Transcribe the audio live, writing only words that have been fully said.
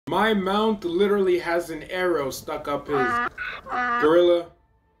My mount literally has an arrow stuck up his... Gorilla,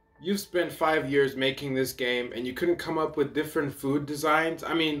 you've spent 5 years making this game and you couldn't come up with different food designs?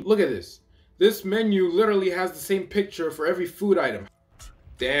 I mean, look at this. This menu literally has the same picture for every food item.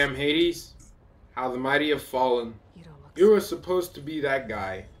 Damn, Hades. How the mighty have fallen. You were supposed to be that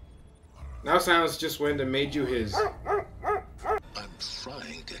guy. Now Silence just went and made you his. I'm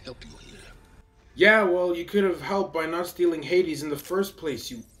trying to help you here. Yeah, well, you could have helped by not stealing Hades in the first place,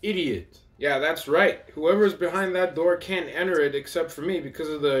 you idiot. Yeah, that's right. Whoever's behind that door can't enter it except for me because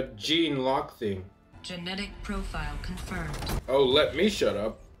of the gene lock thing. Genetic profile confirmed. Oh, let me shut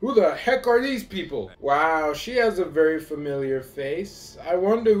up. Who the heck are these people? Wow, she has a very familiar face. I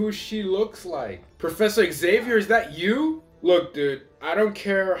wonder who she looks like. Professor Xavier, is that you? Look, dude, I don't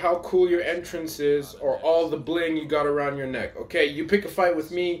care how cool your entrance is or all the bling you got around your neck, okay? You pick a fight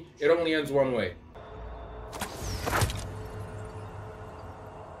with me, it only ends one way.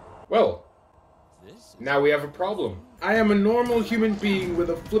 Well, now we have a problem. I am a normal human being with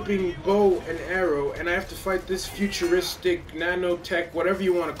a flipping bow and arrow, and I have to fight this futuristic, nanotech, whatever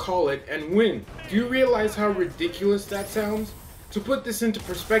you want to call it, and win. Do you realize how ridiculous that sounds? To put this into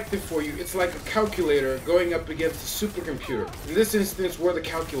perspective for you, it's like a calculator going up against a supercomputer. In this instance, we're the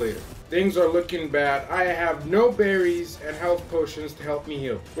calculator. Things are looking bad. I have no berries and health potions to help me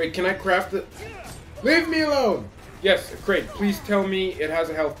heal. Wait, can I craft it? Leave me alone! Yes, a crate. Please tell me it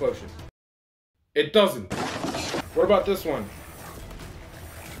has a health potion. It doesn't. What about this one?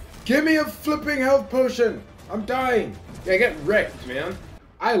 Give me a flipping health potion! I'm dying! Yeah, get wrecked, man.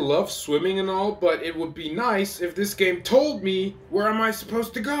 I love swimming and all, but it would be nice if this game told me where am I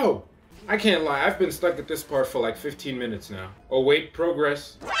supposed to go. I can't lie, I've been stuck at this part for like 15 minutes now. Oh wait,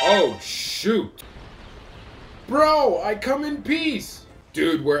 progress. Oh shoot. Bro, I come in peace.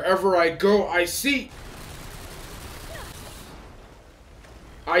 Dude, wherever I go, I see.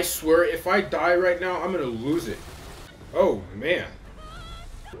 I swear, if I die right now, I'm gonna lose it. Oh man.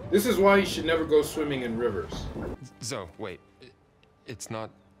 This is why you should never go swimming in rivers. So, wait. It's not,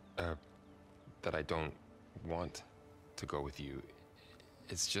 that I don't want to go with you.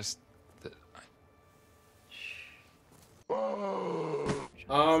 It's just that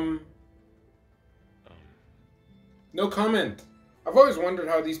No comment. I've always wondered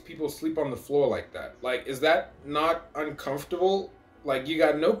how these people sleep on the floor like that. Like, is that not uncomfortable? Like, you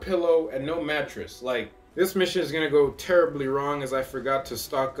got no pillow and no mattress. Like, this mission is gonna go terribly wrong as I forgot to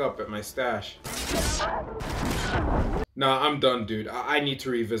stock up at my stash. Nah, I'm done, dude. I need to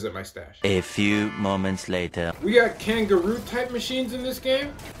revisit my stash. A few moments later. We got kangaroo type machines in this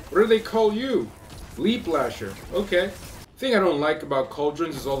game? What do they call you? Leap Lasher. Okay. The thing I don't like about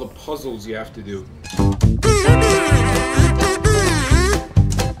Cauldrons is all the puzzles you have to do.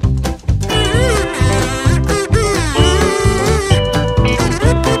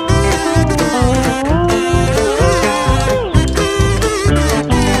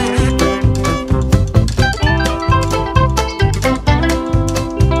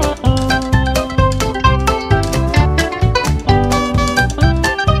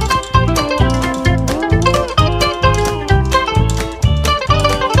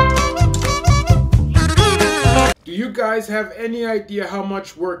 Do you guys have any idea how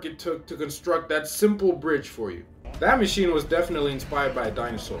much work it took to construct that simple bridge for you? That machine was definitely inspired by a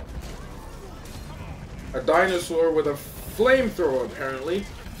dinosaur. A dinosaur with a flamethrower, apparently.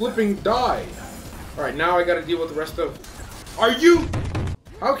 Flipping died. Alright, now I gotta deal with the rest of... Are you...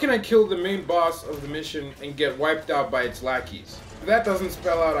 How can I kill the main boss of the mission and get wiped out by its lackeys? If that doesn't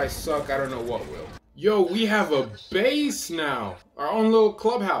spell out I suck, I don't know what will. Yo, we have a base now! Our own little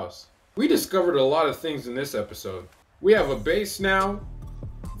clubhouse. We discovered a lot of things in this episode. We have a base now.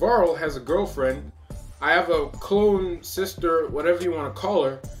 Varl has a girlfriend. I have a clone sister, whatever you want to call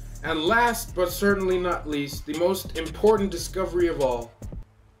her. And last but certainly not least, the most important discovery of all.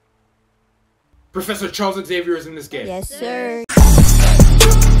 Professor Charles Xavier is in this game. Yes, sir.